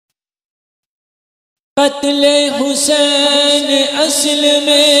قتل حسین اصل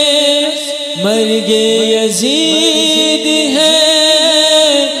میں مرگ یزید ہے،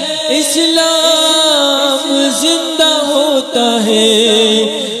 اسلام زندہ ہوتا ہے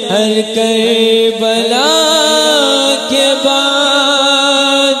ہر کربلا کے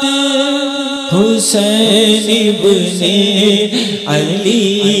بعد۔ حسین ابن علی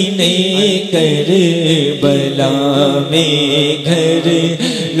نے کربلا میں گھر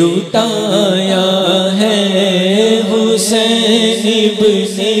لوٹایا ہے، حسین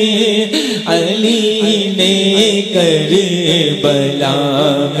ابن علی نے کربلا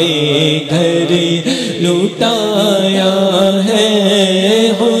میں گھر لوٹایا ہے،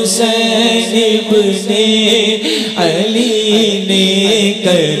 حسین ابن علی نے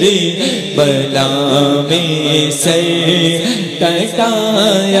کربلا میں سر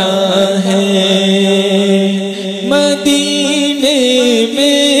کٹایا ہے۔ مدینے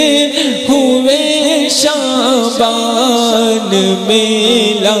میں ہوئے شعبان میں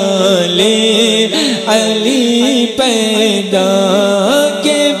لالے علی پیدا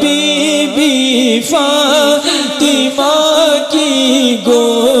کہ بی بی فاطمہ کی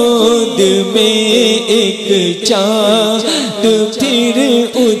گود میں ایک چاند پھر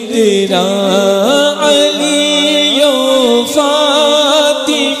اترا، علی و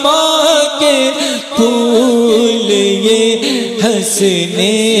فاطمہ کے پھول یہ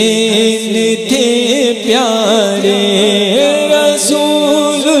حسنین تھے پیارے،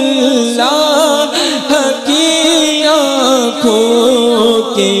 رسول اللہ کی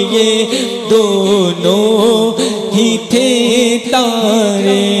آنکھوں کے یہ دونوں ہی تھے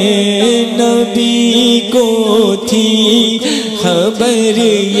تارے، نبی کو تھی خبر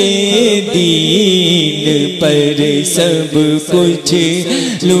یہ دین پر سب کچھ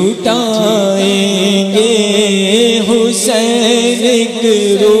لوٹائیں گے، حسین ایک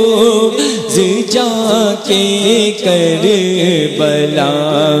روز جا کے کربلا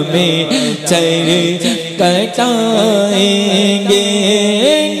میں سر کٹائیں گے،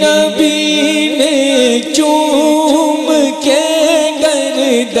 نبی نے چوم کے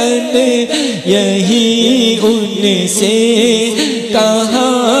گردن یہی ان سے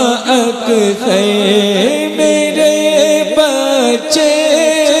کہا اکثر میرے بچے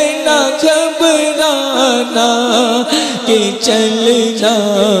نہ گھبرانا کہ چلنا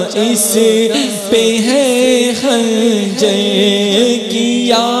اس پہ ہے خنجر،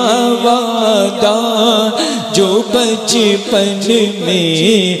 کیا وعدہ جو بچپن میں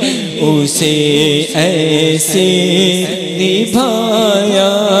اسے ایسے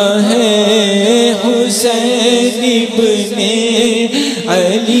نبھایا ہے، حسین ابن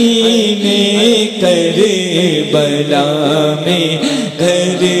علی نے کربلا میں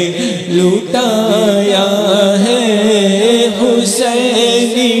گھر لوٹایا ہے،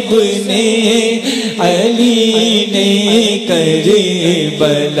 حسین ابن علی نے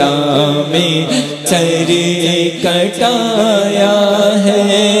کربلا میں سر کٹایا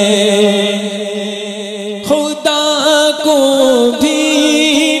ہے۔ خدا کو بھی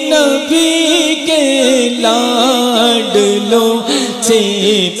نبی کے لاڈلوں سے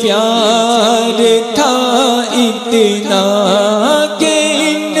پیار تھا اتنا کہ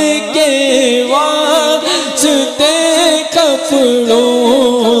ان کے واسطے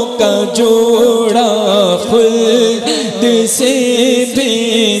کپڑوں کا جوڑا خود سے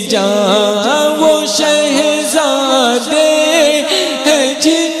بھیجا، وہ شہزادے ہیں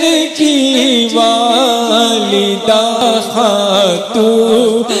جن کی والدہ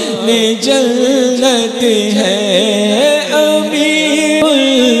خاتون جنت ہے، امیر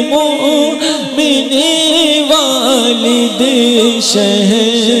المؤمنین والد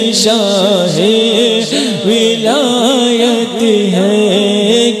شہنشاہ ولایت ہے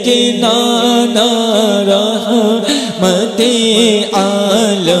کہ نانا رحمت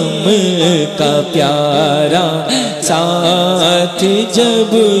عالم کا پیارا ساتھ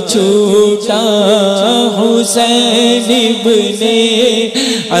جب چھوٹا، حسین ابن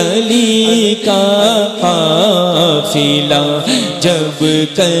علی کا قافلہ جب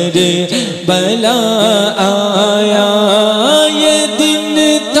کربلا آیا، یہ دن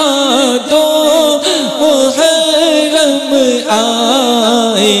تھا تو محرم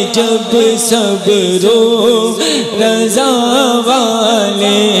آئے جب سب رو رضا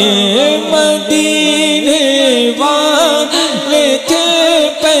والے مدینے والے تھے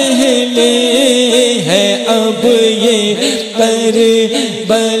پہلے، ہے اب یہ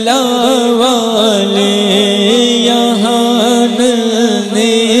کربلا والے، یہاں نے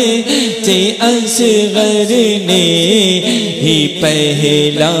سے اصغر نے ہی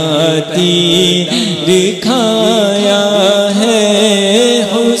پہلا تیر کھایا ہے،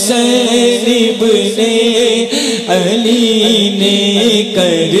 حسین ابن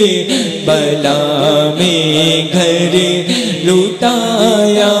بلا میں گھر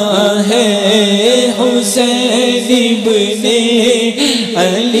لٹایا ہے حسین ابن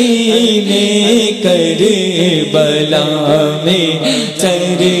علی نے کربلا میں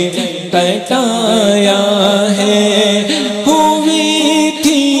سر کٹایا ہے ہوئی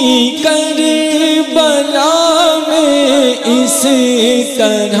تھی کربلا میں اس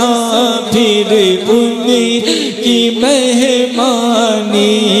طرح پھر ان کی مہمانی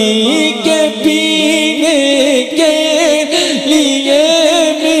کے پینے کے لیے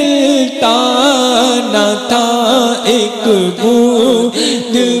ملتا نہ تھا ایک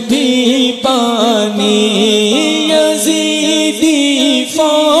بوند بھی پانی یزیدی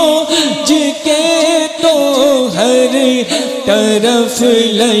فوج کے تو ہر طرف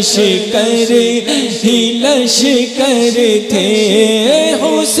لشکر ہی لشکر تھے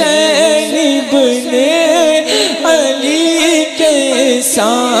حسین ابن علی کے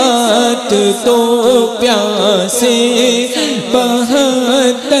ساتھ تو پیاسے 72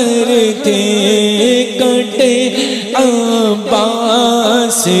 تھے کٹے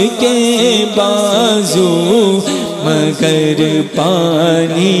عباس کے بازو مگر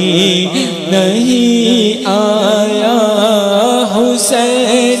پانی نہیں آیا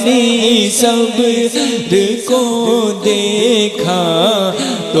حسینی صبر کو دیکھا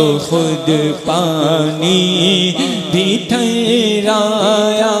تو خود پانی بھی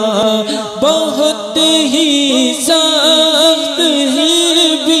ٹھہرایا بہت ہی سخت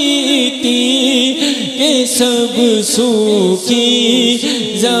ہی بیتی کہ سب سوکھی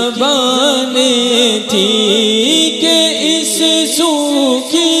زبانیں تھی کہ اس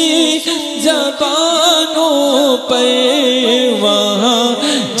سوکھی زبانوں پر وہاں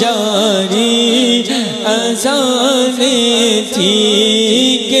جاری اذانیں تھی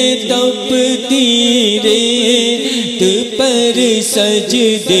کہ تپتی ریت پر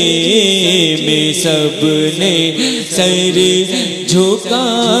سجدے میں سب نے سر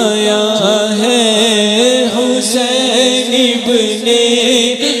جھکایا ہے حسین ابن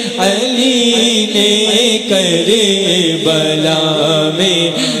علی نے کربلا میں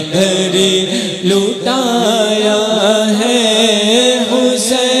گھر لٹایا ہے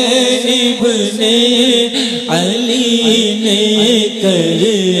حسین ابن علی نے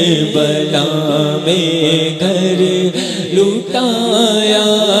کربلا میں گھر لٹایا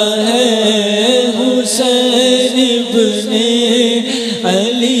ہے حسین ابن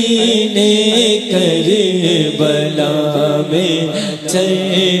علی نے کربلا میں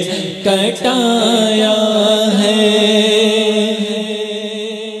سر کٹایا ہے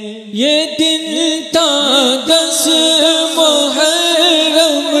یہ دن تھا 10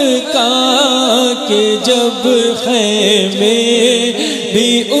 محرم کا کہ جب خیمے بھی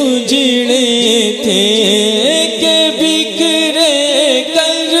اجڑے تھے کہ بکھرے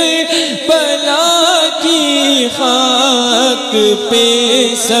کربلا کی خاک پہ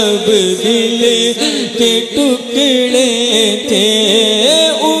سب دل کے ٹکڑے تھے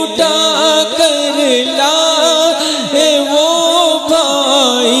اٹھا کر لائے وہ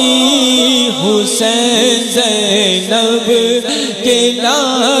بھائی حسین زینب کے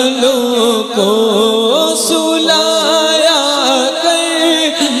لالوں کو سلایا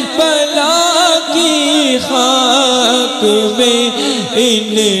کربلا کی خاک میں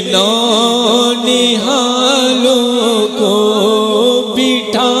ان نونہالوں کو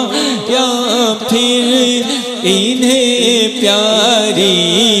بٹھایا پھر انہیں پیاری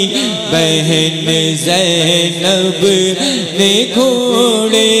بہن زینب نے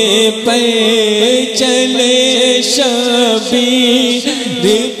گھوڑے پہ چلے شبیر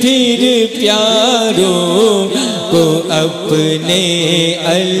پھر پیاروں کو اپنے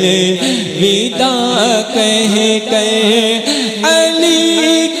الوداع کہہ کر علی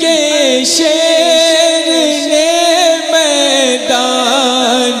کے شیر نے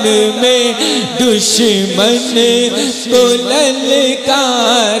میدان میں دشمن کو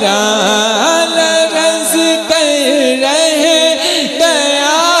للکارا لرز کر رہے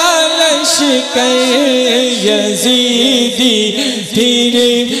گیا لشکر یزیدی پھر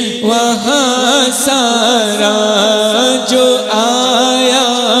وہاں سارا جو آیا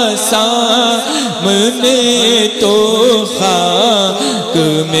سامنے تو خاک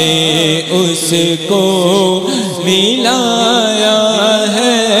میں اس کو ملایا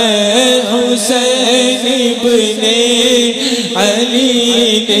ہے حسین ابن علی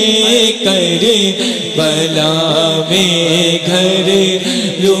نے کربلا میں گھر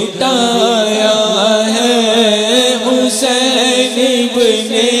لٹایا ہے حسین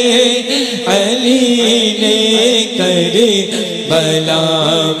ابن علی نے کربلا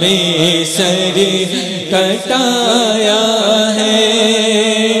میں سر کٹایا ہے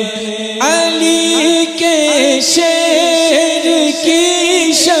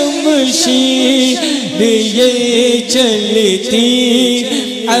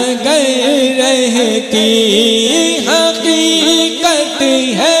اگر رہتی حقیقت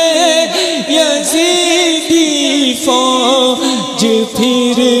ہے یزیدی فوج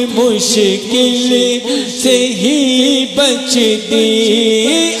پھر مشکل سے ہی بچتی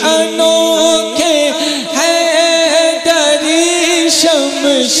انوکھے حیدری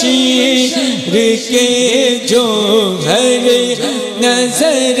شمشیر کے جوہر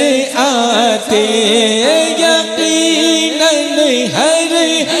نظر آتے یقیناً ہر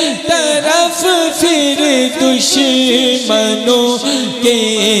طرف پھر دشمنوں کے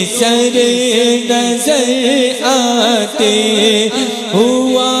سر نظر آتے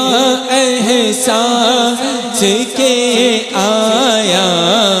ہوا احساس کے آیا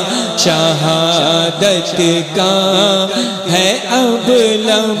شہادت کا ہے اب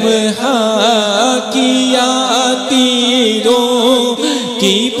لمحہ کیا تیروں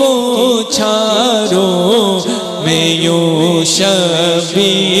کی بوچھاروں میں یوں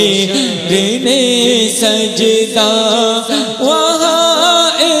شبیر نے سجدہ وہاں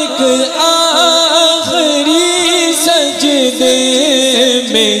ایک آخری سجدے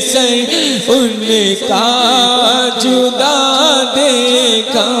میں سر ان کا جدا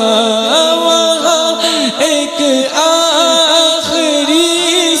دیکھا وہاں ایک آخری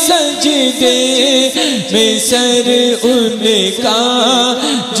سجدے میں سر ان کا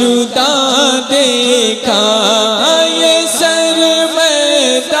جدا دیکھا یہ سر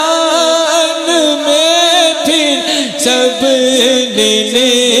میدان میں پھر سب نے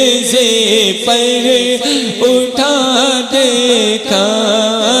نیزے پر اٹھا دیکھا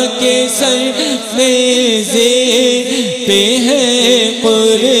کہ سر نیزے پہ ہے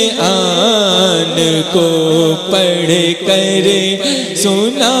قرآن کو پڑھ کر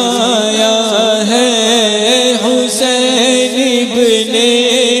سنایا ہے حسین ابن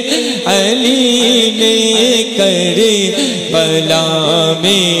علی نے کربلا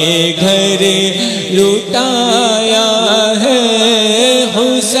میں گھر لٹایا ہے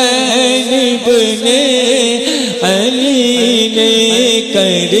حسین ابن علی نے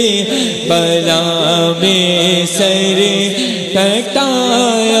کربلا میں سر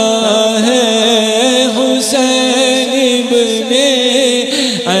کٹایا ہے حسین ابن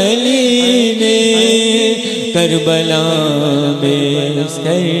علی نے کربلا میں سر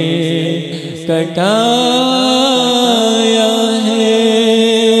کٹایا